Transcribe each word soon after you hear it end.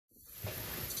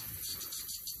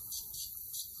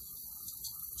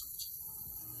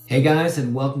Hey guys,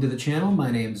 and welcome to the channel.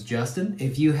 My name's Justin.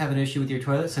 If you have an issue with your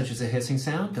toilet, such as a hissing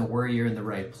sound, don't worry, you're in the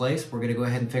right place. We're going to go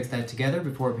ahead and fix that together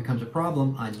before it becomes a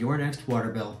problem on your next water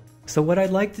bill. So what I'd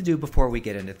like to do before we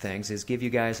get into things is give you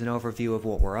guys an overview of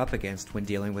what we're up against when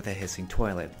dealing with a hissing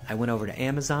toilet. I went over to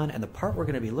Amazon, and the part we're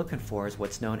going to be looking for is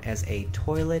what's known as a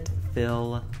toilet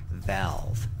fill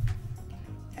valve.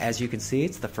 As you can see,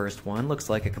 it's the first one. Looks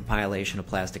like a compilation of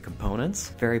plastic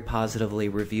components. Very positively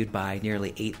reviewed by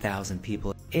nearly 8,000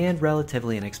 people and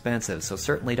relatively inexpensive, so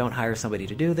certainly don't hire somebody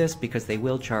to do this because they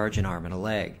will charge an arm and a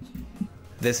leg.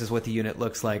 This is what the unit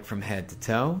looks like from head to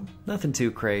toe. Nothing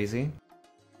too crazy.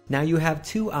 Now you have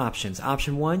two options.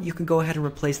 Option one, you can go ahead and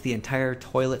replace the entire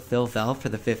toilet fill valve for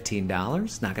the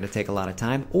 $15. Not going to take a lot of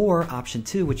time. Or option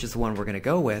two, which is the one we're going to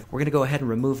go with, we're going to go ahead and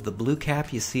remove the blue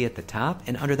cap you see at the top,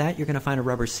 and under that you're going to find a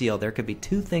rubber seal. There could be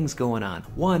two things going on.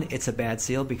 One, it's a bad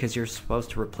seal because you're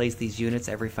supposed to replace these units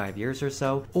every 5 years or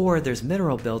so, or there's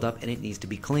mineral buildup and it needs to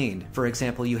be cleaned. For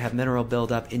example, you have mineral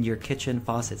buildup in your kitchen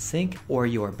faucet sink, or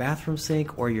your bathroom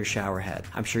sink, or your shower head.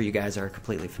 I'm sure you guys are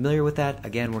completely familiar with that.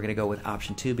 Again, we're going to go with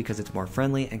option two because it's more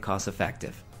friendly and cost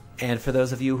effective. And for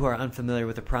those of you who are unfamiliar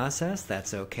with the process,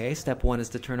 that's okay. Step one is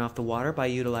to turn off the water by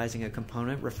utilizing a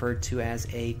component referred to as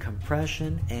a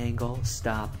compression angle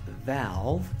stop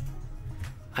valve.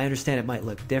 I understand it might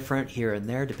look different here and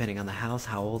there depending on the house,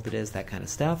 how old it is, that kind of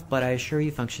stuff, but I assure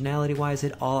you functionality wise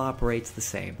it all operates the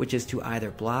same, which is to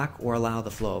either block or allow the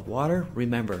flow of water.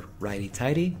 Remember, righty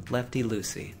tighty, lefty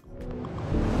loosey.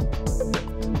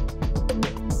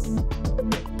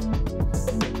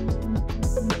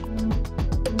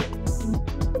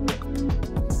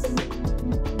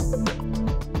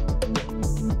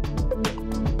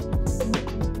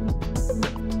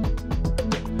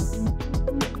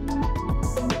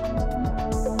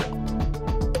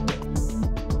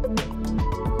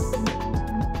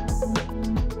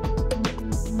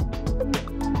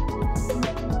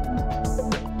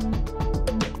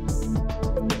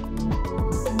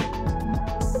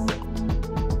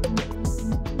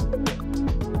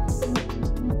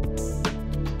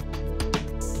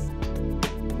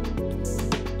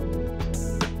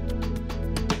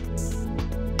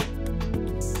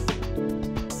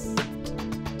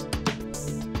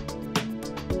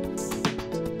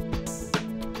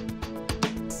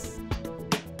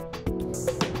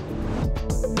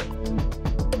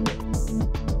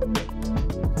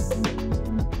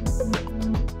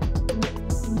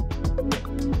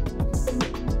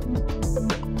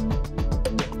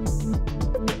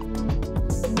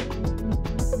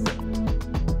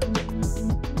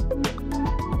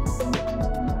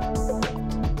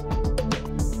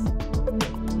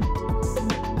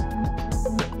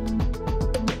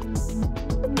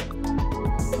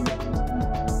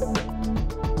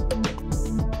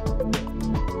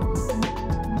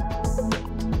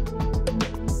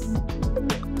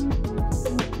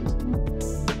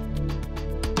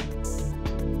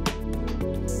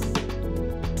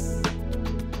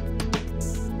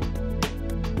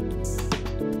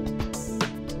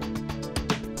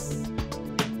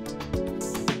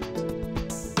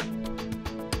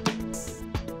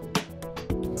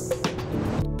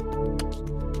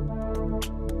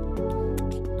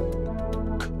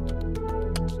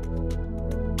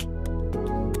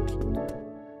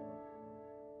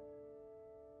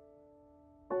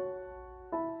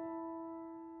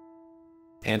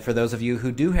 And for those of you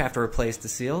who do have to replace the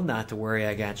seal, not to worry,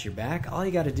 I got your back. All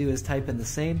you got to do is type in the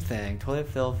same thing, toilet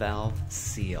fill valve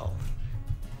seal.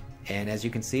 And as you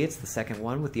can see, it's the second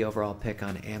one with the overall pick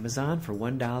on Amazon for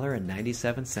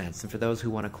 $1.97. And for those who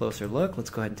want a closer look, let's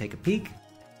go ahead and take a peek.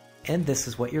 And this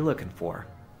is what you're looking for.